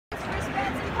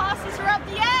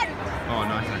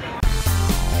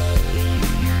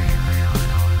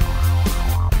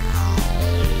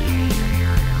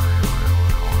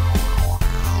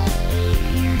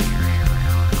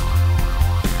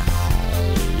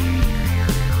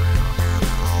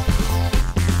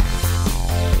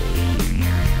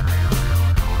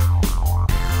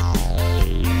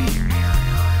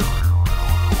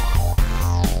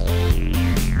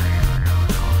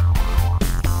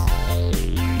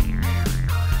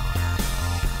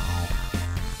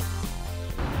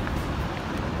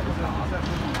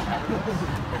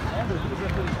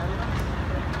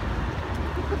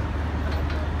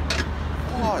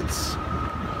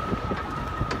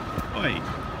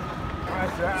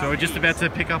So we're just about to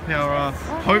pick up our,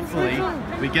 hopefully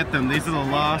we get them. These are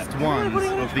the last ones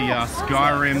of the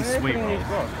Skyrim sweet rolls.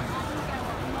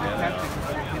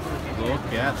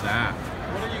 Look at that.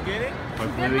 What are you getting?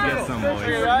 Hopefully we get some, boys.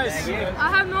 I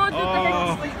have no idea.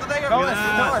 Oh,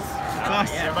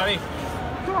 Yeah, buddy.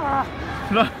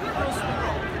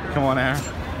 Come on, Aaron.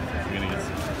 We're gonna get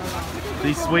some.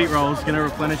 These sweet rolls gonna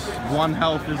replenish 1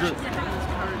 health, is it?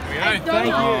 Thank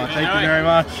you. Oh, thank you very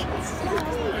much.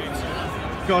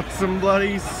 Got some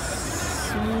bloody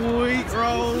sweet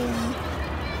rolls.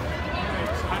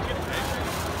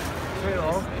 Sweet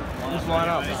roll. Just line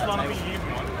up.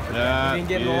 Yeah. You didn't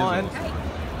get in the line.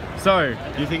 So,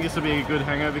 do you think this will be a good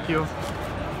hangover cure?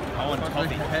 I want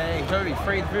coffee. Hey, Toby,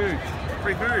 free food.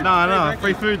 Free food. No,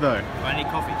 free food though. I need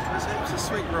coffee. There's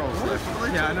sweet rolls left.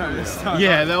 Yeah, I know.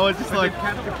 Yeah, they were just like,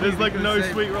 there's like no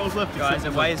sweet rolls left. Guys,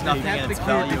 it weighs nothing and its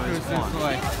value is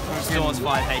 1. Stores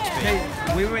 5 HP.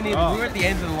 Hey, we were at the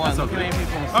end of the line. Look how many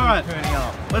people are Alright, turning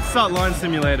up. let's start Line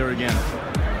Simulator again.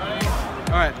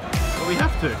 Alright. But we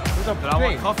have to. But I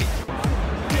want coffee.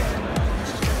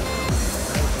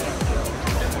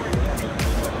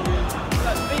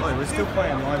 Wait, we're still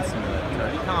playing Line Simulator.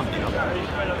 Cody, calm down.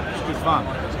 It's good fun.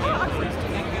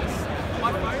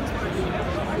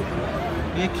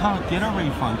 You can't get a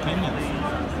refund, can you?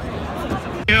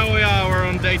 Here we are, we're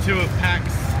on day 2 of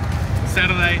PAX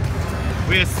Saturday.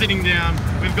 We are sitting down,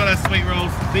 we've got our sweet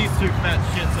rolls. These 2 fat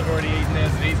shits have already eaten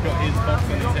theirs and he's got his box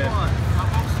on his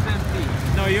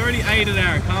head. No, you already ate it,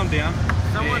 Aaron, calm down.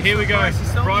 Here we go,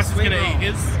 Bryce is going to eat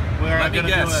his. Let me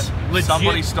guess,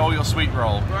 somebody stole your sweet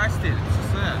roll. Bryce did. It's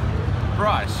just that.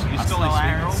 Bryce, you stole his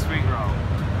sweet roll? Sweet roll.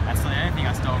 That's the only thing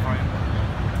I stole from him.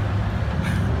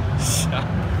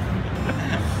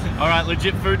 Alright,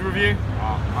 legit food review.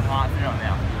 Oh, I can't figure it out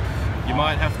now. You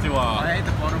might have to I ate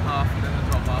the bottom half and then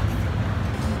the top half.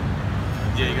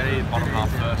 Yeah, you gotta eat the bottom half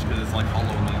first because it's like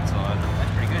hollow on the inside.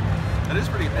 That's pretty good. It is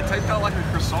pretty good. It tastes kind of like a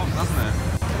croissant, doesn't it?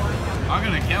 I'm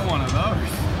gonna get one of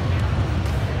those.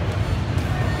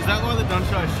 Is that why the done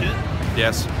show is shit?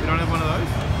 Yes. We don't have one of those?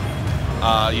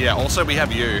 Yeah, also we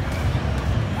have you.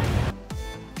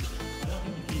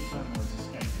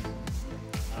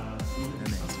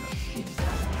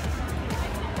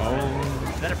 Oh.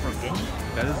 Is that a Pro Genji?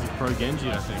 That is a Pro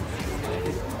Genji, I think.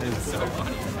 That is so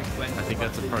funny. I think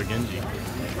that's a Pro Genji.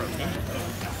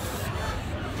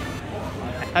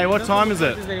 Hey, what time is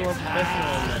it?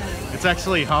 It's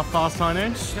actually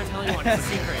 9:30. Don't tell anyone, it's a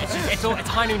secret. It's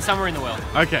high noon somewhere in the world.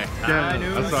 Okay, yeah,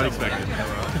 that's what I expected.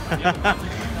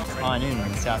 High noon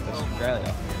in South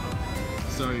Australia.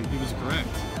 So he was correct.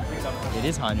 It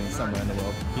is high noon somewhere in the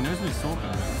world. He knows what he's talking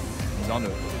about. He's onto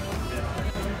it.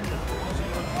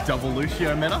 Double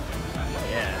Lucio meta?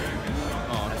 Yeah.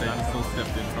 Oh, they just all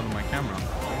stepped in front of my camera.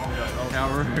 How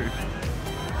rude.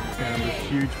 Found a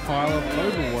huge pile of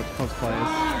Overwatch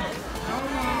cosplayers.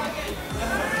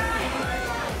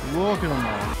 Look at them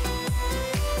all.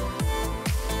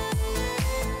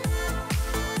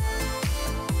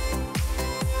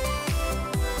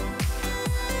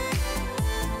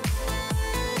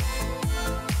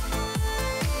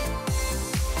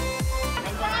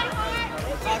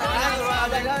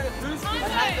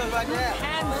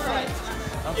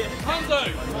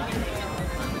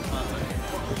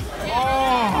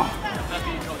 Oh!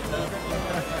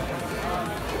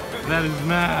 That is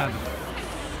mad.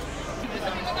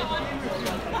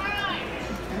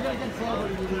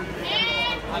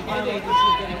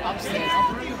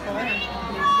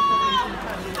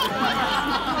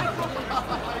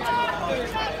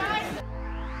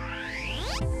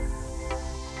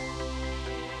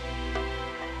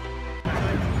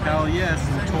 Hell yes,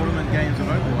 the tournament games of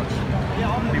Overwatch.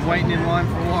 Been waiting in line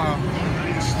for a while.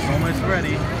 It's almost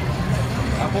ready.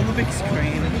 Up on the big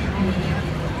screen.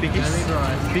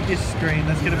 Biggest screen.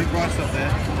 That's going to be Bryce up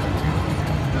there.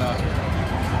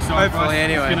 So Hopefully,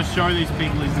 anyway. He's going to show these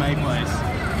people his Mayplays.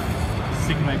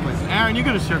 Sick Mayplays. Aaron, you're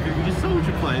going to show people your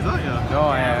soldier plays, aren't you?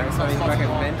 Oh yeah, so he's back at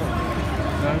the bench.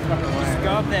 Just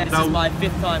go up there. This is my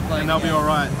 5th time playing. And they'll be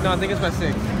alright. No, I think it's my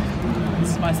 6th. This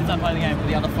is my 6th time playing the game.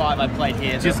 The other 5 I played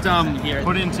here. Just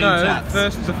put in team chats.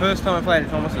 The first time I played it,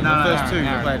 Thomas. The first 2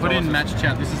 I played. Put in match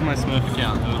chat. This is my Smurf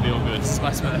account. It'll be all good. This is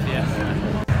my Smurf, yeah.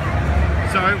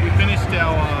 So we finished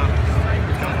our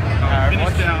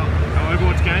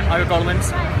Overwatch game. I got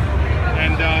Goldman's.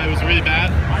 And it was really bad.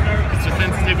 The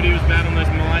sensitivity was bad on those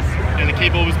mice, and the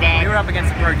keyboard was bad. We were up against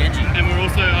the Pro Genji. And we were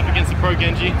also up against the Pro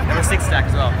Genji. They were 6 stack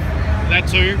as well. That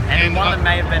too. And one of them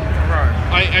may have been pro.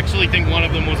 I actually think one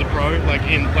of them was a pro, like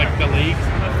in the league.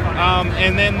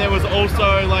 And then there was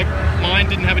also like mine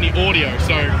didn't have any audio,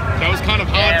 so that was kind of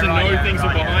hard to know things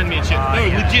were behind me and shit. No,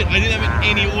 legit, I didn't have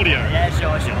any audio. Yeah,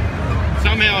 sure.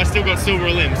 Somehow I still got silver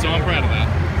limb, so I'm proud of that.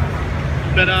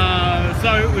 But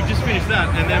so we've just finished that,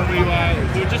 and then we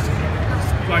were just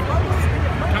like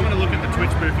coming to look at the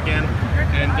Twitch booth again,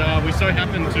 and we so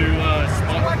happened to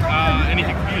spot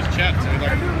Anything4Views chat. So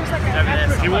like,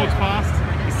 he walks past.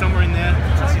 Somewhere in there.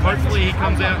 Hopefully he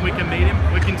comes out and we can meet him.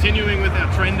 We're continuing with our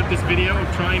trend of this video of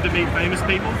trying to meet famous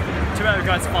people. 2 other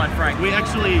guys to find Frank. We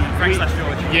actually...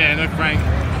 Frank/George. Yeah, no Frank.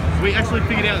 We actually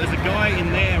figured out there's a guy in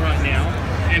there right now,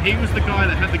 and he was the guy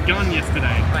that had the gun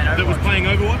yesterday that was playing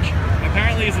Overwatch.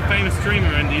 Apparently he's a famous streamer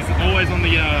and he's always on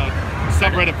the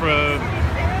subreddit for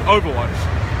Overwatch.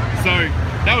 So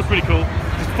that was pretty cool.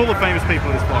 It's full of famous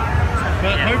people in this vlog.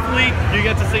 But hopefully you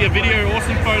get to see a video or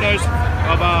some photos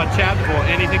of Chad for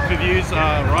Anything4Views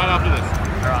right after this.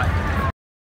 Alright.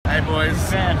 Hey boys,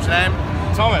 Shane,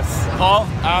 Thomas, Paul,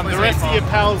 the rest of your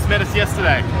pals met us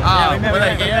yesterday. Were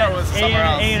they here or was it somewhere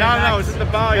else? No, it was at the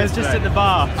bar yesterday. It was just at the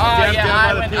bar.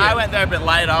 I went there a bit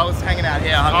late. I was hanging out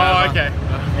here. Oh, okay.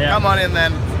 Yeah. Come on in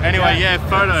then. Anyway, yeah,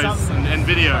 photos and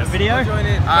videos. Video?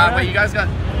 But you guys are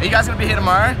you guys gonna be here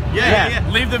tomorrow? Yeah.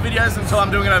 Leave the videos until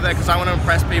I'm doing it over there because I want to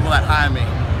impress people that hire me.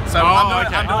 So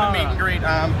I'm doing a meet and greet.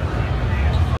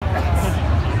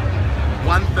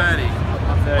 1:30.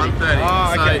 1:30.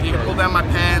 Oh, okay. So you can pull down my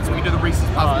pants. We can do the Reese's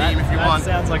Puff meme if you want.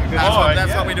 That sounds like a good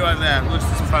That's what we do over there. We'll just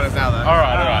do some photos now though.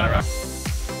 Alright.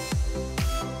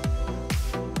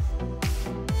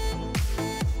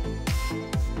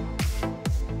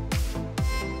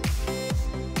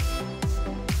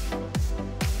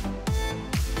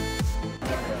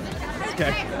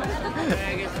 Okay.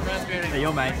 Hey,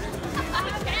 your mate.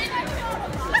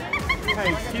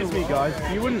 Hey, excuse me guys,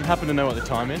 you wouldn't happen to know what the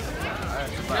time is?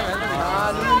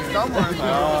 Someone.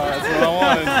 Oh, that's what I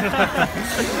wanted.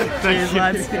 Cheers,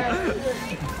 lads.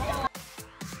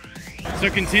 So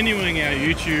continuing our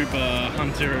YouTube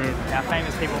hunter Our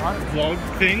famous people hunt. vlog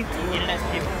thing. Internet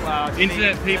people.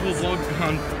 Internet people vlog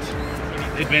hunt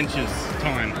adventures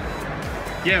time.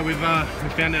 Yeah, we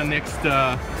found our next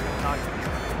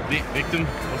victim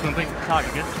or something.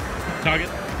 Target.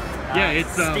 Yeah,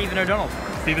 it's Stephen O'Donnell.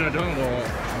 Stephen O'Donnell or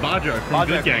Bajo from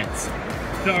Good Games.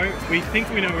 So we think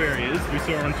we know where he is. We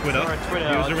saw on Twitter.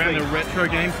 He was around the retro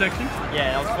game section.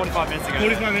 Yeah, that was 45 minutes ago.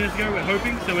 45 minutes ago, we're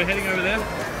hoping. So we're heading over there.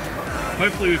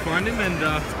 Hopefully we find him and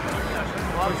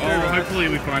hopefully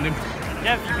we find him.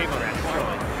 Yeah, a few people around,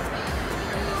 surely.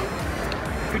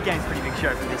 Good Game's pretty big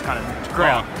show for this kind of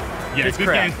crowd. Yeah, Good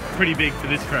Game's pretty big for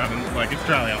this crowd in like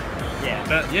Australia. Yeah.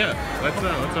 But yeah, let's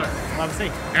Love to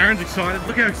see. Aaron's excited.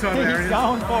 Look how excited Aaron is. He's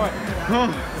going for it. Oh,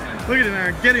 look at him,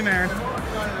 Aaron. Get him, Aaron.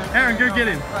 Aaron, go get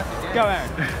him. Go, Aaron.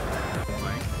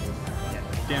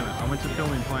 Damn it, I went to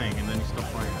film him playing and then he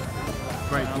stopped playing.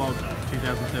 Great vlog,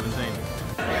 2017.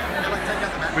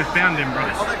 We've found him,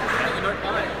 Bryce.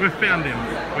 We've found him.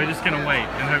 We're just going to wait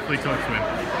and hopefully talk to him.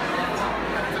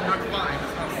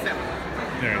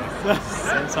 There he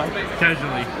is.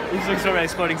 Casually. He's looking over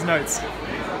Exploding's notes.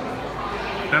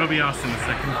 That'll be us in a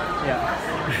second.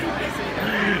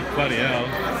 Yeah. Bloody hell.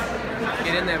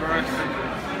 Get in there, bro.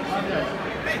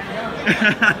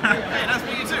 Hey, nice to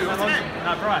meet you too. What's your name?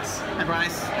 No, Bryce. Hey,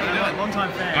 Bryce. How you doing? Long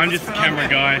time fan. I'm just a camera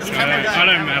guy, so I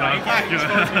don't matter.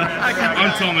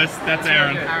 I'm Thomas, that's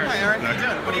Aaron. Hi, Aaron. How you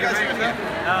doing? What are you guys doing here?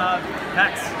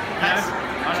 PAX. PAX.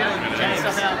 Chilling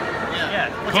stuff out. Yeah.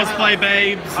 Cosplay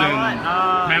babes and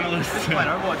panelists. Playing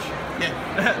Overwatch. Yeah.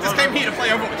 Just came here to play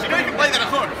Overwatch. You don't even play that at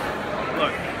home.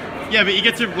 Look. Yeah, but you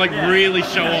get to like really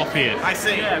show off here. I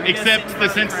see. Yeah, Except the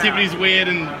sensitivity's weird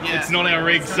and it's not our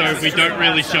rig, so we don't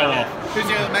really show off. Who's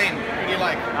your main? Who do you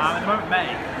like? At the moment, May.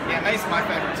 Yeah, May's my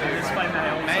favourite too. Just play May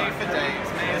all the May time. for days.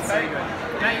 May is Very May.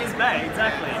 good. May is May,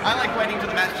 exactly. I like waiting till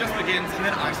the match just begins and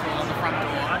then I spawn on the front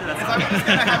door. I do that It's like I'm just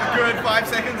going to have a good 5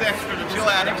 seconds extra to chill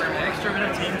out. Extra bit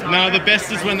of team time. No, the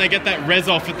best is when they get that res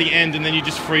off at the end and then you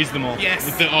just freeze them all. Yes.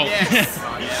 With the ult. Yes.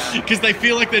 Because they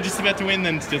feel like they're just about to win,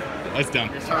 then it's just, it's done.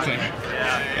 So,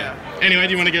 Yeah. anyway,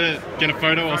 do you want to get a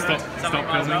photo or stop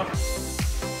filming?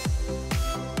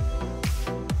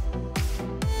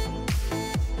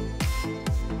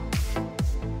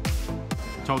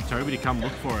 Told Toby to come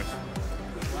look for us.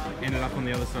 Ended up on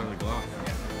the other side of the glass.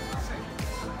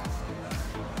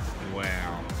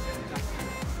 Wow.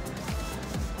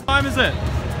 What time is it?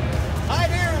 I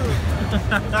do!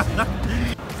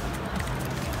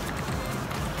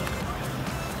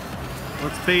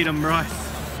 Let's beat him, Bryce.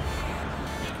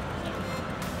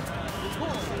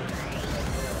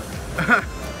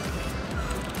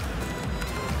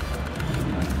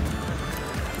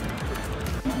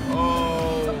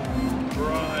 Oh,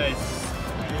 Bryce.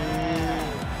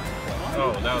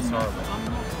 was horrible.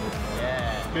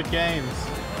 Yeah. Good games.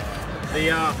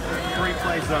 The free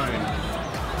play zone.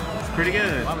 It's pretty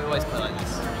good. Why don't we always play like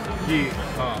this?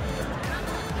 Oh,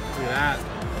 look at that.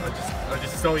 I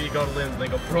just saw you got a limb, they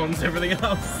got bronze, everything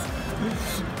else.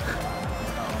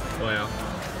 Wow.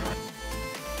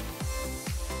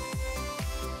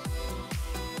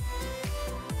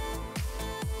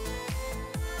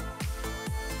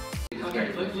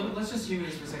 Okay, let's just humor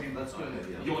this for a second. Let's go ahead.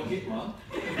 Yeah. You're Hitler.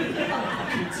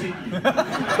 Continue.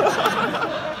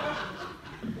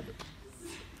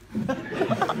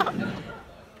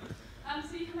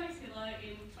 So you can make Hitler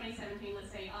in 2017,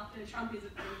 let's say, after Trump is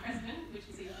president, which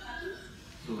is what happens.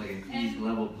 So like an easy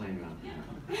level playing ground. Yeah.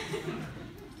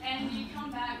 And you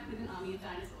come back with an army of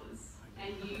dinosaurs.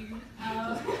 And you...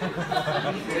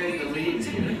 Okay, the lead. So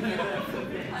you're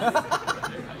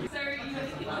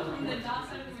Hitler from the dark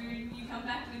side of the moon, you come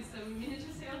back with some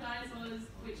miniature scale dinosaurs,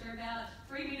 which are about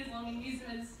 3 meters long, and use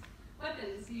them as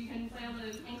weapons. You can play on the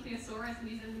Anything4Views and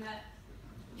use them at...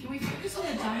 Can we focus on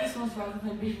the dinosaurs rather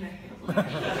than being the Hitler?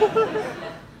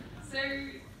 So,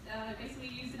 basically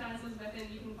use the dinosaurs weapon,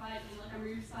 you can fight in like a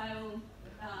move style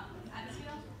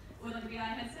atmosphere, or like a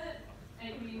VR headset, and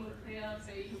it can be more clear,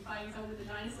 so you can fight someone with a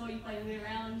dinosaur, you play them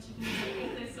around, you can use an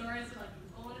Anything4Views, like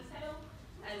all on its tail,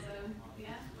 as a,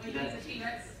 or you can use a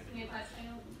T-Rex in your pipes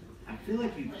tail. I feel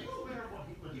like you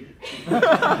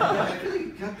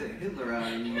cut the Hitler out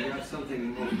and you got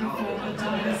something more powerful.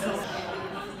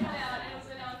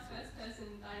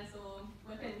 Dinosaur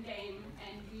weapon game,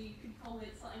 and we could call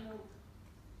it something called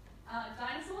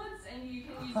dinosaurs, and you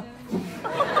can use them.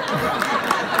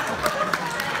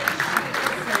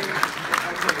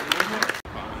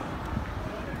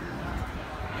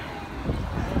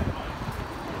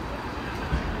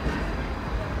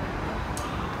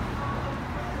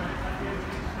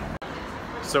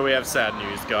 So we have sad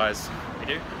news, guys. We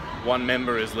do? One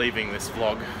member is leaving this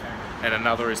vlog, and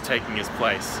another is taking his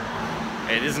place.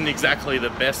 It isn't exactly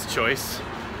the best choice,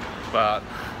 but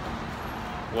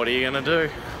what are you gonna do?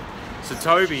 So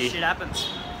Toby... Shit happens.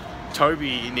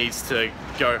 Toby needs to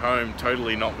go home,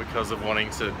 totally not because of wanting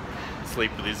to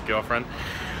sleep with his girlfriend.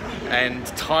 And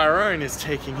Tyrone is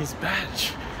taking his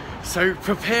badge. So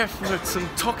prepare for some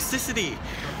toxicity.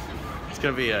 It's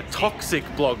gonna be a toxic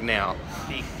blog now.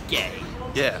 Big gay.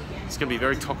 Yeah, it's gonna be a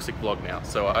very toxic blog now.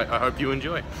 So I hope you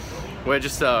enjoy. We're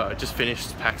just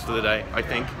finished PAX for the day, I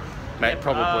think.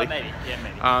 Probably. Maybe, yeah,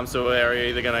 maybe. So we're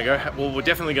either gonna go, well, we're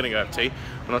definitely gonna go have tea.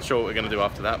 I'm not sure what we're gonna do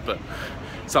after that, but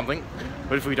something.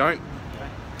 But if we don't,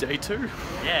 day 2.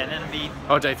 Yeah, and then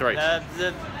Day 3.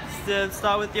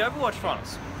 Start with the Overwatch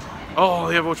finals. Oh,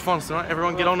 the Overwatch finals tonight.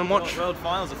 Everyone get on and watch. World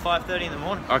finals at 5:30 in the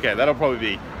morning. Okay, that'll probably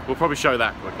be, we'll probably show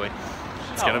that quickly.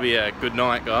 It's gonna be a good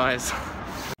night, guys.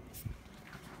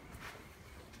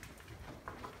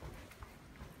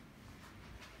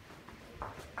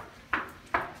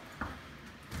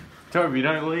 Toby,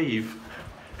 don't leave.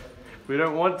 We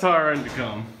don't want Tyrone to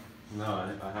come. No,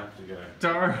 I have to go.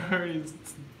 Tyrone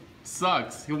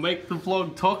sucks. He'll make the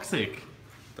vlog toxic.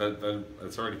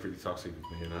 That's already pretty toxic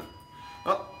with me, that.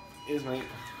 Oh, here's me.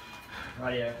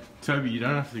 Rightio. Toby, you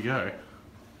don't have to go.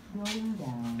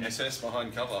 SS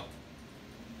behind cover.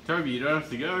 Toby, you don't have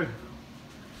to go.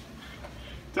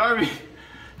 Toby!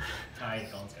 Alright,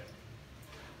 let's go.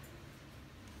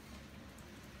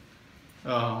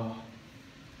 Oh.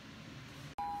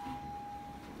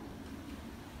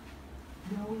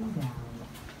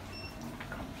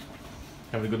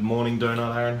 Have a good morning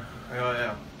donut, Aaron. Oh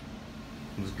yeah.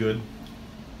 It was good.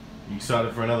 You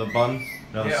excited for another bun?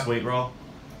 Another sweet roll?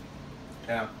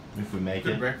 Yeah. If we make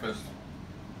Good it. breakfast.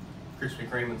 Krispy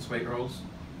Kreme and sweet rolls.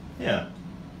 Yeah.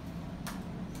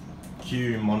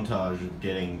 Cue montage of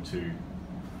getting to...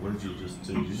 What did you just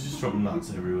do? You just drop nuts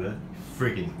everywhere.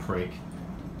 Friggin' prick.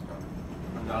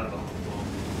 I'm not at all.